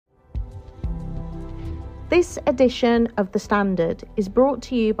This edition of The Standard is brought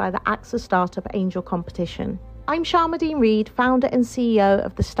to you by the AXA Startup Angel Competition. I'm Sharmadean Reid, founder and CEO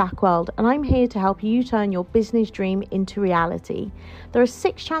of The Stack World, and I'm here to help you turn your business dream into reality. There are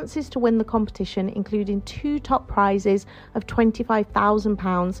 6 chances to win the competition, including 2 top prizes of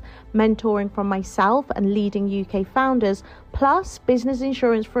 £25,000, mentoring from myself and leading UK founders, plus business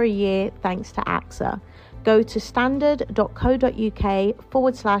insurance for a year thanks to AXA. Go to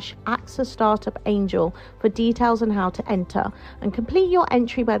standard.co.uk/AXA Startup Angel for details on how to enter and complete your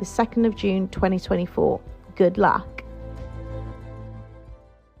entry by the 2nd of June 2024. Good luck.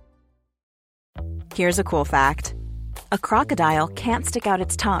 Here's a cool fact. A crocodile can't stick out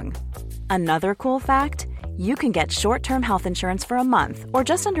its tongue. Another cool fact, you can get short-term health insurance for a month or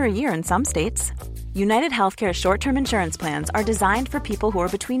just under a year in some states. United Healthcare short-term insurance plans are designed for people who are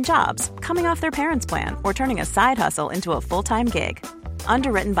between jobs, coming off their parents' plan, or turning a side hustle into a full-time gig.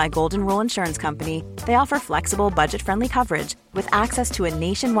 Underwritten by Golden Rule Insurance Company, they offer flexible, budget-friendly coverage with access to a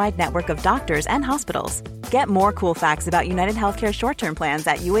nationwide network of doctors and hospitals. Get more cool facts about United Healthcare short-term plans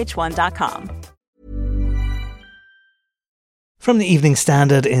at uh1.com. From the Evening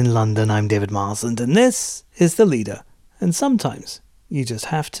Standard in London, I'm David Marsland, and this is The Leader. And sometimes you just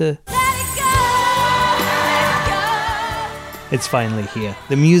have to... It's finally here.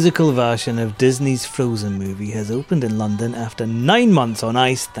 The musical version of Disney's Frozen movie has opened in London after 9 months on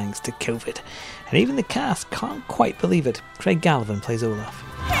ice thanks to COVID. And even the cast can't quite believe it. Craig Gallivan plays Olaf.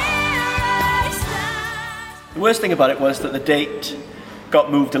 The worst thing about it was that the date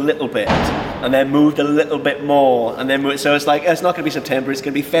got moved a little bit, and then moved a little bit more, and then so it's like, it's not going to be September, it's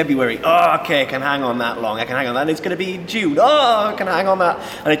going to be February. Oh, okay, I can hang on that long, I can hang on that. And it's going to be June. Oh, I can hang on that.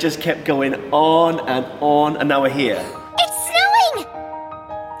 And it just kept going on, and now we're here.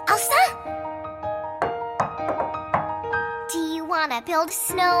 Build a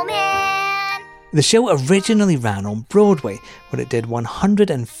snowman. The show originally ran on Broadway, where it did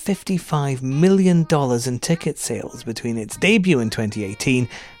 $155 million in ticket sales between its debut in 2018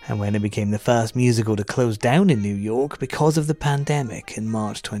 and when it became the first musical to close down in New York because of the pandemic in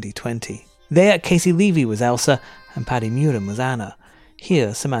March 2020. There, Casey Levy was Elsa and Paddy Murin was Anna.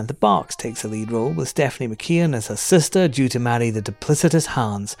 Here, Samantha Barks takes the lead role with Stephanie McKeon as her sister due to marry the duplicitous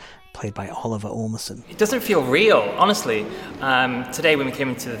Hans, played by Oliver Ormsson. It doesn't feel real, honestly. Today when we came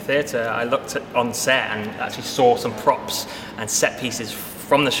into the theatre, I looked on set and actually saw some props and set pieces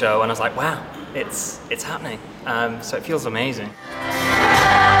from the show, and I was like, wow, it's happening. So it feels amazing.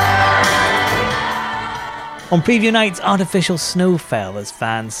 On preview nights, artificial snow fell as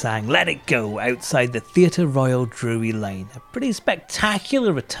fans sang Let It Go outside the Theatre Royal Drury Lane. A pretty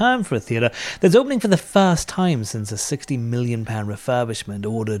spectacular return for a theatre that's opening for the first time since a £60 million refurbishment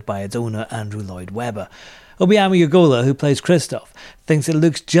ordered by its owner Andrew Lloyd Webber. Obiami Ogola, who plays Christoph, thinks it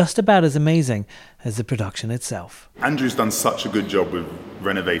looks just about as amazing as the production itself. Andrew's done such a good job with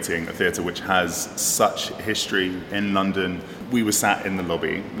renovating a theatre which has such history in London. We were sat in the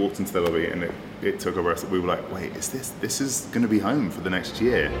lobby, walked into the lobby, and it took a breath. We were like, wait, this is going to be home for the next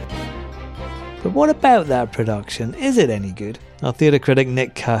year. But what about that production? Is it any good? Our theatre critic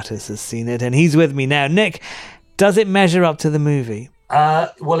Nick Curtis has seen it, and he's with me now. Nick, does it measure up to the movie?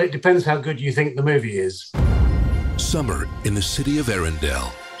 Well, it depends how good you think the movie is. Summer in the city of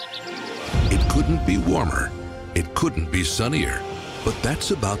Arendelle. It couldn't be warmer. It couldn't be sunnier. But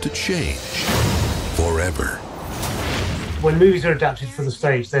that's about to change. Forever. When movies are adapted for the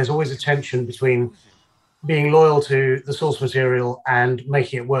stage, there's always a tension between being loyal to the source material and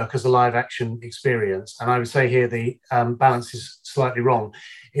making it work as a live action experience. And I would say here the balance is slightly wrong.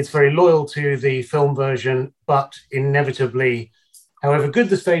 It's very loyal to the film version, but inevitably, however good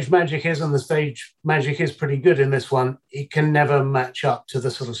the stage magic is, and the stage magic is pretty good in this one, it can never match up to the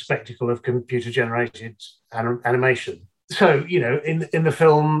sort of spectacle of computer-generated animation. So, you know, in the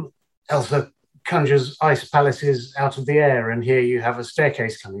film, Elsa conjures ice palaces out of the air, and here you have a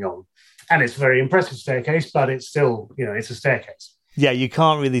staircase coming on. And it's a very impressive staircase, but it's still, you know, it's a staircase. Yeah, you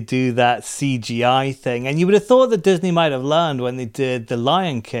can't really do that CGI thing. And you would have thought that Disney might have learned when they did The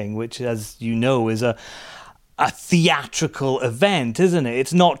Lion King, which, as you know, is a theatrical event, isn't it?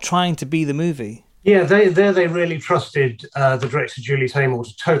 It's not trying to be the movie. Yeah, they really trusted the director Julie Taymor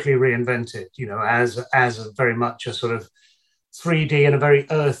to totally reinvent it, you know, as a very much a sort of 3D and a very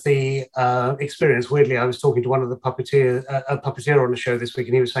earthy experience. Weirdly, I was talking to one of the puppeteer on the show this week,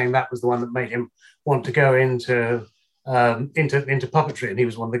 and he was saying that was the one that made him want to go into puppetry, and he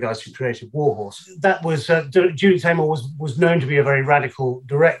was one of the guys who created Warhorse. That was Julie Taymor was known to be a very radical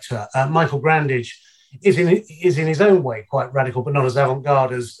director. Michael Grandage is in his own way quite radical, but not as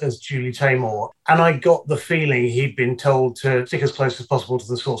avant-garde as Julie Taymor. And I got the feeling he'd been told to stick as close as possible to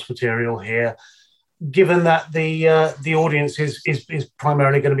the source material here, given that the audience is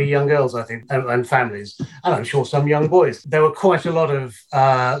primarily going to be young girls, I think, and families, and I'm sure some young boys. There were quite a lot of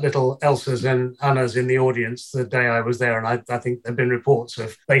little Elsas and Annas in the audience the day I was there, and I think there have been reports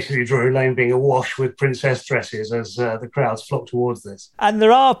of basically Drury Lane being awash with princess dresses as the crowds flock towards this. And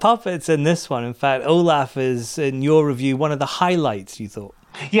there are puppets in this one. In fact, Olaf is, in your review, one of the highlights, you thought.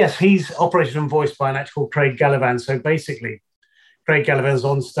 Yes, he's operated and voiced by an actor called Craig Gallivan. So basically, Craig Gallivan's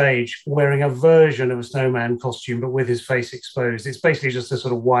on stage wearing a version of a snowman costume, but with his face exposed. It's basically just a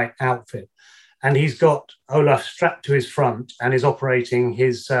sort of white outfit. And he's got Olaf strapped to his front and is operating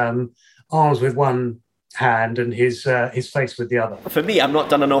his arms with one hand and his face with the other. For me, I've not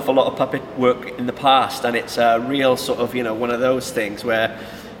done an awful lot of puppet work in the past, and it's a real sort of, one of those things where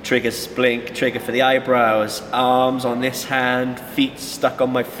triggers blink, trigger for the eyebrows, arms on this hand, feet stuck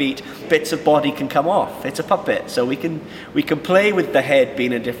on my feet, bits of body can come off. It's a puppet, so we can play with the head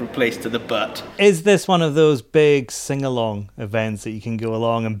being a different place to the butt. Is this one of those big sing-along events that you can go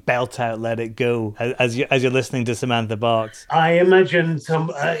along and belt out Let It Go as you're listening to Samantha Barks? I imagine some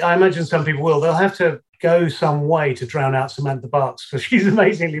people will. They'll have to go some way to drown out Samantha Barks because she's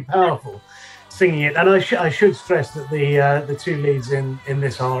amazingly powerful singing it. And I should stress that the two leads in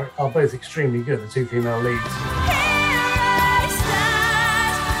this are both extremely good, the two female leads.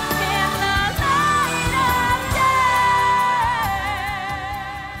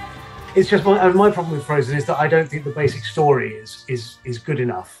 It's just my problem with Frozen is that I don't think the basic story is good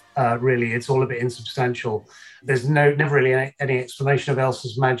enough. Really, it's all a bit insubstantial. There's never really any explanation of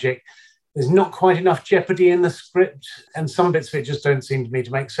Elsa's magic. There's not quite enough jeopardy in the script, and some bits of it just don't seem to me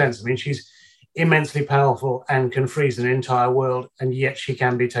to make sense. I mean, she's immensely powerful and can freeze an entire world, and yet she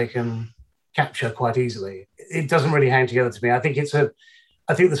can be captured quite easily. It doesn't really hang together to me. I think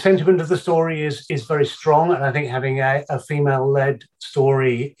the sentiment of the story is very strong, and I think having a female-led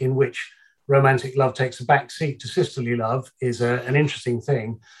story in which romantic love takes a back seat to sisterly love is an interesting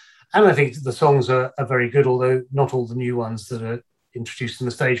thing. And I think the songs are very good, although not all the new ones that are introduced in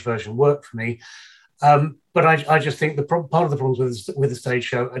the stage version work for me. But I just think part of the problems with the stage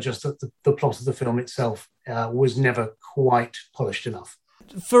show are just that the plot of the film itself was never quite polished enough.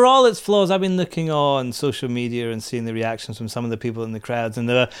 For all its flaws, I've been looking on social media and seeing the reactions from some of the people in the crowds, and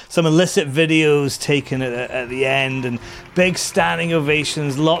there are some illicit videos taken at the end, and big standing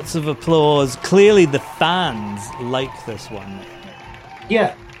ovations, lots of applause. Clearly the fans like this one.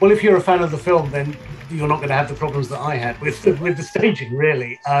 Yeah, well, if you're a fan of the film, then you're not going to have the problems that I had with the staging,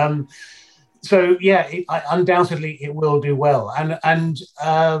 really. So yeah, undoubtedly it will do well, and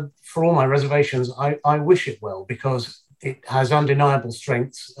for all my reservations, I wish it well, because it has undeniable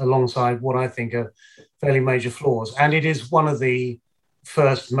strengths alongside what I think are fairly major flaws, and it is one of the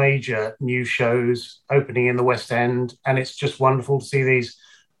first major new shows opening in the West End, and it's just wonderful to see these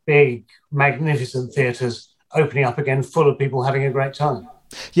big, magnificent theatres opening up again, full of people having a great time.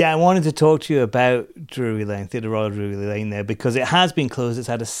 Yeah, I wanted to talk to you about Drury Lane, Theatre Royal Drury Lane there, because it has been closed. It's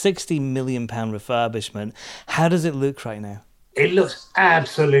had a £60 million refurbishment. How does it look right now? It looks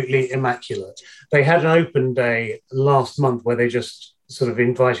absolutely immaculate. They had an open day last month where they just sort of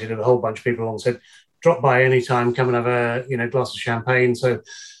invited a whole bunch of people along, said, drop by any time, come and have a glass of champagne. So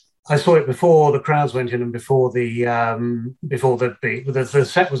I saw it before the crowds went in and before the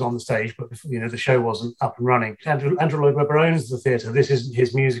set was on the stage, but the show wasn't up and running. Andrew Lloyd Webber owns the theatre. This isn't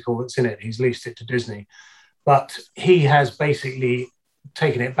his musical that's in it. He's leased it to Disney, but he has basically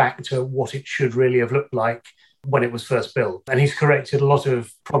taken it back to what it should really have looked like when it was first built. And he's corrected a lot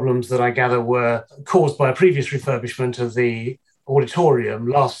of problems that I gather were caused by a previous refurbishment of the auditorium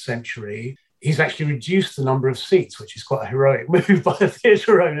last century. He's actually reduced the number of seats, which is quite a heroic move by a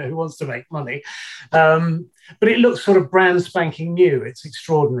theatre owner who wants to make money. But it looks sort of brand spanking new. It's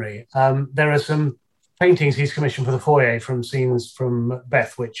extraordinary. There are some paintings he's commissioned for the foyer from scenes from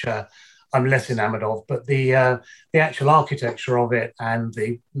Beth, which I'm less enamoured of. But the actual architecture of it and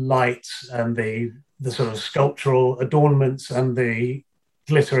the lights and the sort of sculptural adornments and the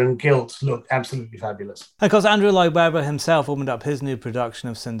glitter and gilt look absolutely fabulous. Of course, Andrew Lloyd Webber himself opened up his new production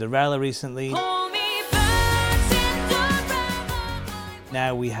of Cinderella recently.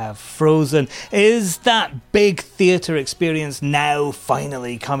 Now we have Frozen. Is that big theatre experience now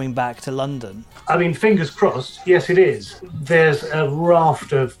finally coming back to London? I mean, fingers crossed, yes it is. There's a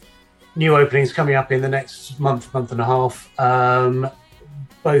raft of new openings coming up in the next month and a half.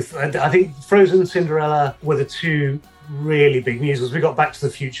 Both, I think Frozen and Cinderella were the two really big musicals. We got Back to the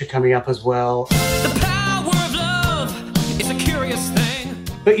Future coming up as well. The power of love is a curious thing.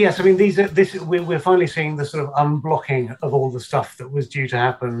 But yes, I mean, we're finally seeing the sort of unblocking of all the stuff that was due to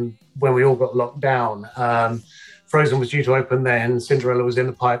happen when we all got locked down. Frozen was due to open then, Cinderella was in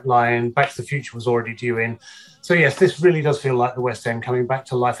the pipeline, Back to the Future was already due in. So yes, this really does feel like the West End coming back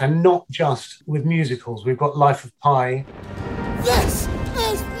to life, and not just with musicals. We've got Life of Pi. This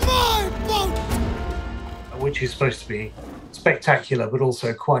is my boat! Which is supposed to be spectacular, but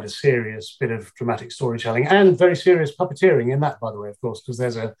also quite a serious bit of dramatic storytelling, and very serious puppeteering in that, by the way, of course, because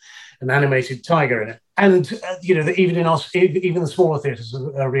there's an animated tiger in it. And even the smaller theatres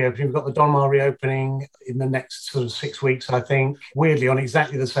are reopening. We've got the Donmar reopening in the next sort of 6 weeks, I think. Weirdly, on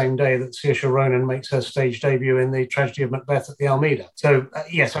exactly the same day that Saoirse Ronan makes her stage debut in The Tragedy of Macbeth at the Almeida. So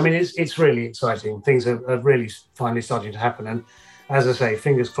yes, I mean it's really exciting. Things are really finally starting to happen, and as I say,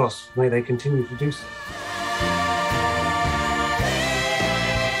 fingers crossed, may they continue to do so.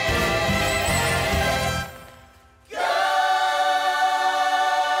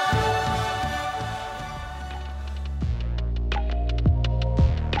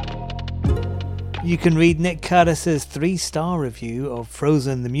 You can read Nick Curtis's 3-star review of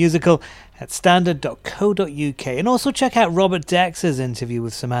Frozen the Musical at standard.co.uk, and also check out Robert Dex's interview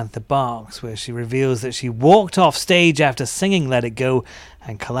with Samantha Barks, where she reveals that she walked off stage after singing Let It Go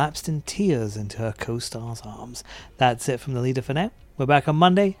and collapsed in tears into her co-star's arms. That's it from The Leader for now. We're back on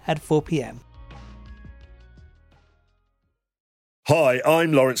Monday at 4 p.m. Hi,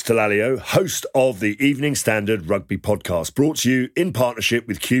 I'm Lawrence Dallaglio, host of the Evening Standard Rugby Podcast, brought to you in partnership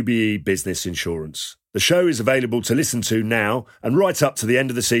with QBE Business Insurance. The show is available to listen to now and right up to the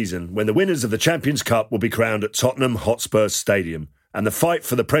end of the season, when the winners of the Champions Cup will be crowned at Tottenham Hotspur Stadium, and the fight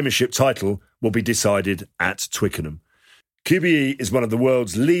for the Premiership title will be decided at Twickenham. QBE is one of the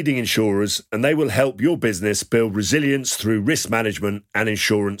world's leading insurers, and they will help your business build resilience through risk management and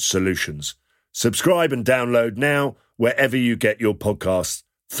insurance solutions. Subscribe and download now wherever you get your podcasts.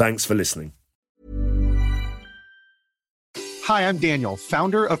 Thanks for listening. Hi, I'm Daniel,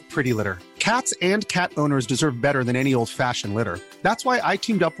 founder of Pretty Litter. Cats and cat owners deserve better than any old-fashioned litter. That's why I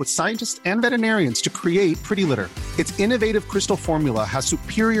teamed up with scientists and veterinarians to create Pretty Litter. Its innovative crystal formula has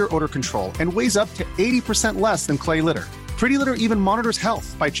superior odor control and weighs up to 80% less than clay litter. Pretty Litter even monitors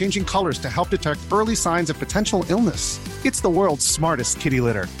health by changing colors to help detect early signs of potential illness. It's the world's smartest kitty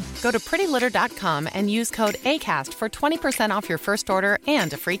litter. Go to prettylitter.com and use code ACAST for 20% off your first order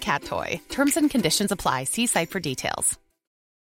and a free cat toy. Terms and conditions apply. See site for details.